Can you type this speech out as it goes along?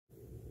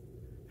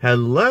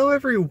Hello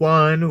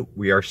everyone!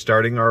 We are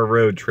starting our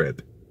road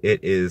trip.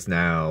 It is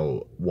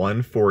now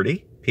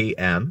 1:40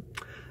 p.m.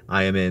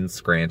 I am in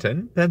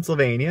Scranton,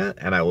 Pennsylvania,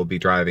 and I will be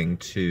driving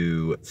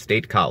to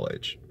State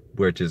College,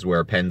 which is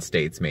where Penn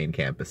State's main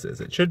campus is.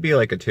 It should be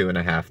like a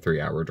 2.5,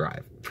 3-hour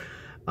drive.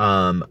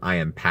 I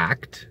am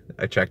packed.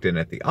 I checked in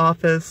at the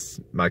office.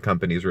 My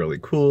company's really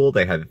cool.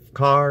 They have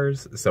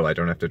cars, so I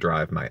don't have to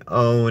drive my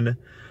own.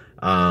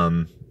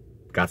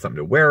 Got something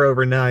to wear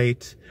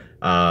overnight.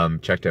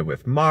 Checked in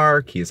with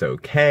Mark. He's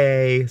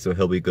okay, so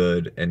he'll be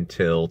good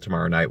until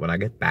tomorrow night when I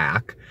get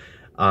back.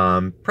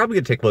 Probably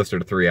gonna take closer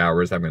to 3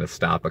 hours. I'm gonna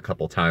stop a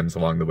couple times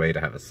along the way to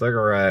have a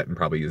cigarette and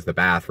probably use the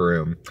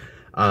bathroom.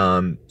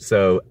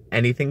 So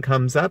anything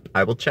comes up,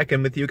 I will check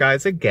in with you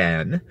guys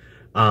again.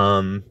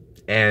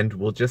 And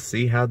we'll just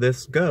see how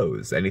this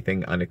goes.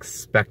 Anything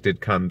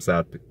unexpected comes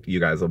up, you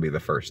guys will be the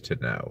first to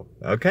know.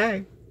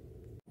 Okay?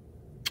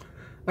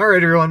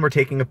 Alright everyone, we're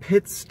taking a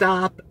pit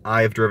stop.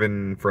 I've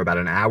driven for about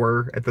an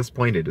hour at this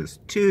point. It is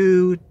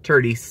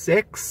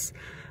 2:36.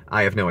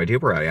 I have no idea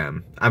where I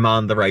am. I'm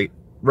on the right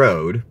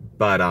road,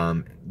 but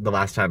the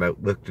last time I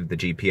looked at the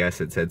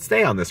GPS, it said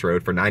stay on this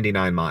road for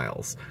 99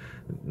 miles.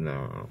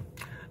 No.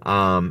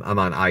 I'm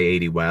on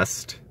I-80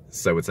 West,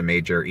 so it's a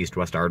major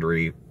east-west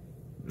artery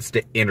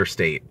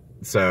interstate.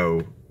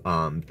 So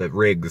the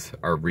rigs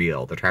are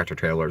real. The tractor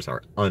trailers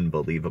are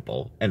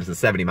unbelievable. And it's a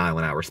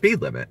 70-mile-an-hour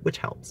speed limit, which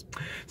helps.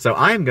 So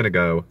I'm going to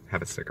go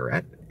have a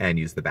cigarette and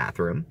use the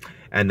bathroom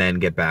and then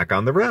get back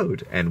on the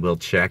road and we'll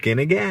check in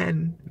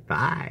again.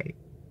 Bye.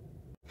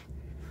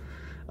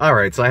 All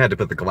right, so I had to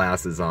put the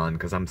glasses on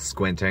because I'm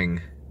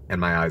squinting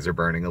and my eyes are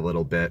burning a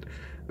little bit.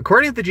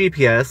 According to the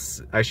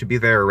GPS, I should be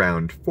there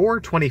around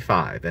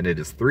 4:25 and it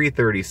is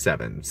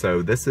 3:37.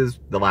 So this is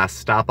the last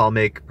stop I'll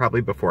make probably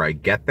before I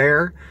get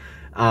there.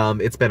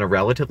 It's been a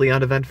relatively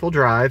uneventful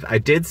drive. I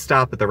did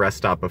stop at the rest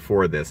stop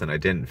before this and I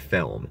didn't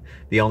film.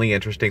 The only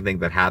interesting thing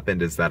that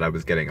happened is that I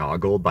was getting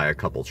ogled by a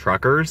couple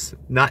truckers.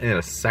 Not in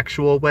a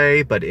sexual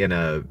way, but in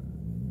a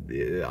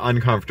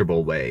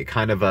uncomfortable way.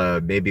 Kind of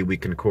a maybe we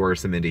can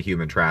coerce them into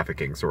human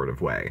trafficking sort of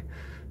way.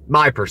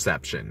 My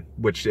perception,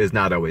 which is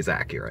not always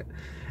accurate.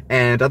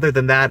 And other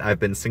than that, I've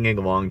been singing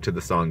along to the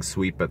song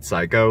Sweet But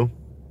Psycho,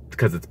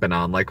 because it's been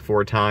on like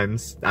 4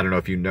 times. I don't know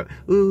if you know.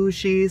 Ooh,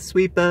 she's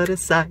sweet but a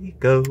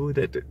psycho.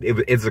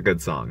 It's a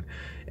good song.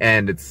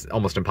 And it's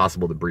almost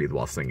impossible to breathe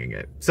while singing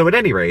it. So at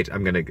any rate,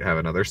 I'm going to have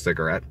another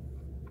cigarette.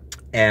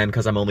 And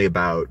because I'm only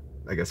about,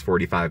 I guess,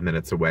 45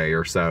 minutes away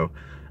or so,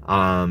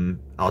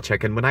 I'll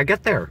check in when I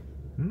get there.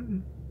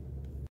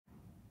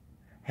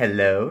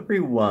 Hello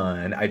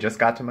everyone, I just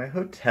got to my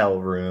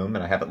hotel room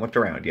and I haven't looked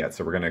around yet,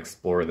 so we're going to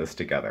explore this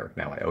together.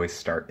 Now I always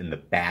start in the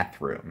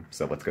bathroom,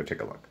 so let's go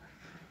take a look.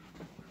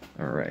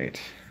 Alright.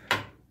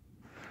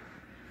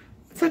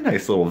 It's a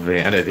nice little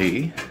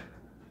vanity.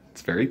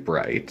 It's very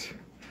bright.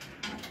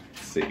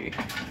 Let's see.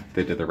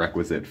 They did the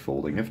requisite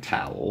folding of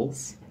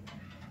towels.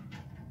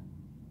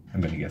 I'm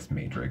going to guess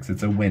Matrix.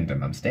 It's a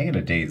Wyndham. I'm staying at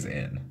a Days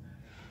Inn.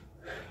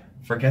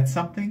 Forget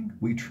something?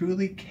 We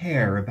truly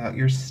care about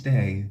your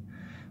stay.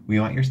 We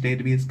want your stay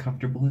to be as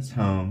comfortable as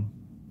home.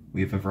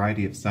 We have a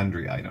variety of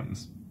sundry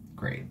items.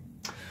 Great.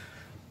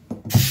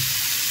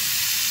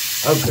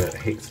 Oh good, I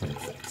hate smelling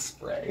that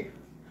spray.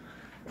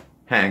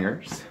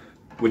 Hangers,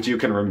 which you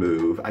can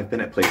remove. I've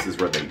been at places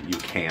where you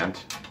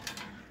can't.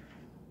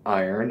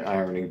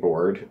 Ironing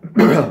board.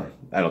 I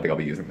don't think I'll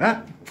be using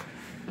that.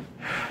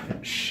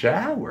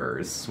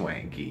 Showers,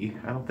 swanky.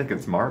 I don't think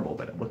it's marble,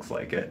 but it looks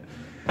like it.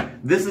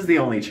 This is the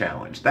only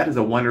challenge. That is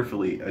a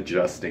wonderfully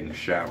adjusting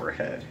shower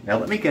head. Now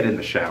let me get in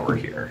the shower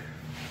here.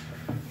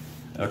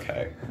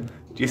 Okay.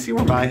 Do you see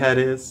where my head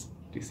is?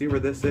 Do you see where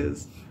this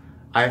is?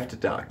 I have to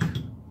duck.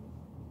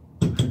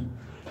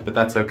 But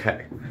that's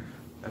okay.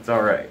 That's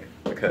alright,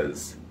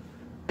 because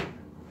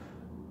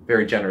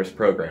very generous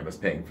program is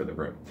paying for the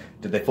room.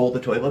 Did they fold the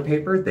toilet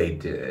paper? They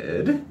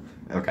did.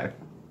 Okay.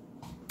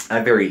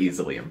 I'm very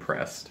easily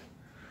impressed.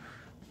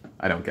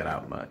 I don't get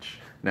out much.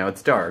 Now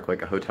it's dark,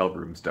 like a hotel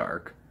room's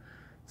dark.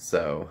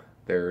 So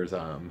there's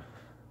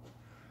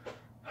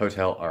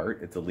hotel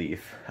art, it's a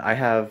leaf. I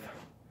have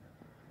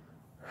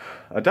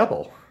a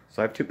double,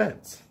 so I have 2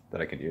 beds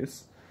that I can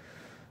use.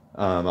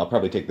 I'll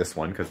probably take this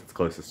one because it's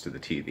closest to the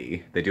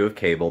TV. They do have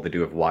cable, they do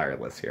have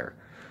wireless here.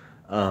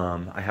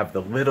 I have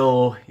the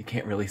little, you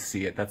can't really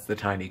see it, that's the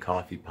tiny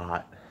coffee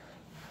pot.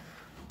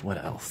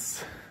 What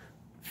else?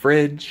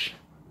 Fridge.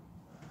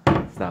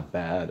 It's not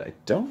bad. I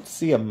don't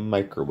see a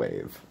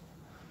microwave.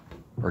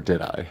 Or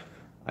did I?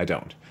 I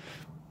don't.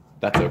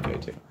 That's okay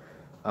too.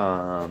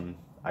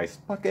 Ice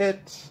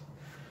bucket.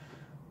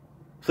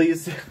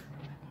 Please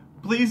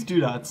do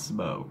not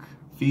smoke.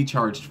 Fee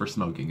charged for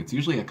smoking. It's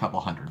usually a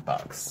couple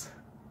 $100.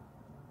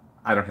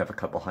 I don't have a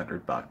couple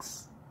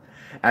 $100.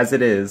 As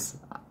it is,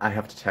 I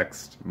have to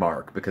text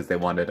Mark because they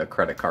wanted a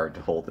credit card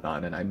to hold it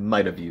on and I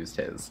might have used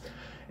his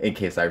in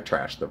case I've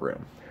trashed the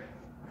room.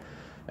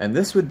 And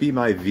this would be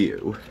my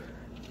view.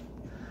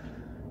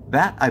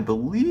 That, I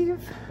believe,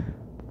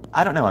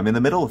 I don't know, I'm in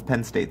the middle of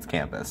Penn State's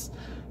campus.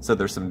 So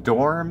there's some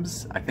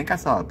dorms, I think I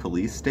saw a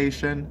police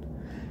station,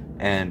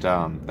 And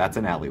that's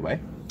an alleyway.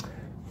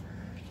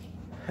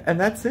 And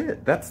that's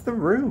it. That's the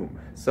room.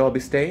 So I'll be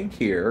staying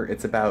here.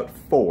 It's about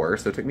 4,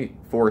 so it took me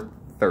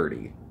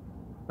 4:30.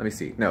 Let me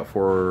see. No,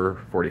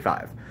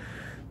 4:45.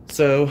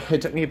 So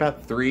it took me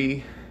about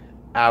 3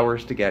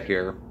 hours to get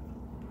here.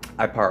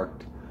 I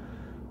parked,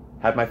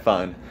 had my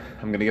fun.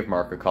 I'm gonna give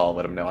Mark a call,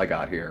 let him know I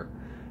got here,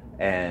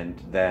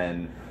 and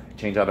then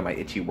change out of my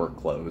itchy work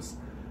clothes.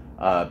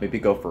 Maybe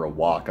go for a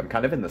walk. I'm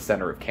kind of in the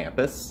center of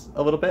campus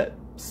a little bit,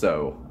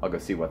 so I'll go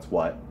see what's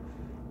what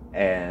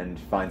and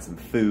find some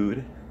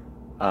food.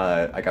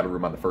 I got a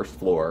room on the first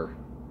floor.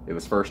 It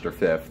was 1st or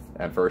 5th,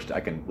 and first I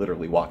can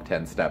literally walk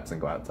 10 steps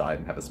and go outside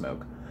and have a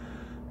smoke.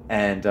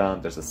 And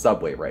there's a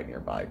Subway right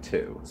nearby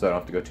too, so I don't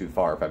have to go too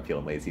far if I'm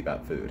feeling lazy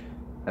about food.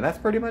 And that's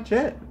pretty much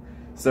it.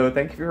 So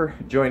thank you for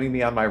joining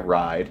me on my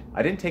ride.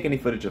 I didn't take any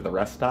footage of the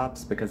rest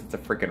stops because it's a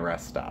freaking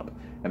rest stop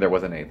and there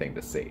wasn't anything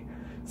to see.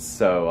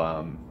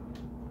 So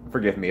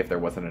forgive me if there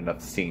wasn't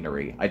enough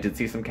scenery. I did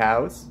see some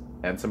cows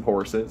and some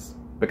horses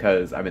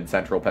because I'm in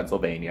central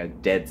Pennsylvania,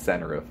 dead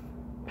center of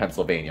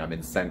Pennsylvania. I'm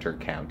in Center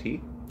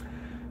County.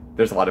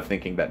 There's a lot of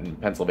thinking that in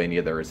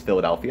Pennsylvania there is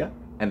Philadelphia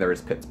and there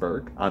is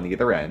Pittsburgh on the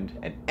other end,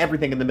 and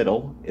everything in the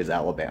middle is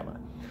Alabama.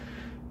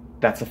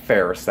 That's a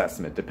fair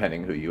assessment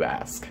depending who you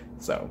ask.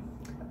 So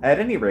at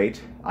any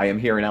rate, I am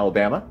here in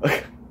Alabama,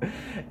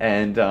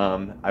 and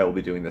I will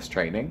be doing this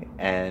training,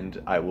 and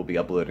I will be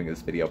uploading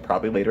this video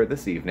probably later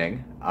this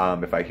evening.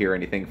 If I hear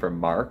anything from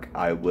Mark,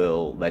 I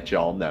will let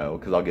y'all know,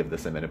 because I'll give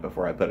this a minute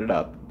before I put it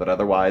up. But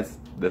otherwise,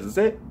 this is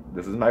it.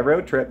 This is my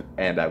road trip,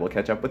 and I will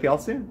catch up with y'all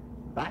soon.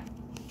 Bye.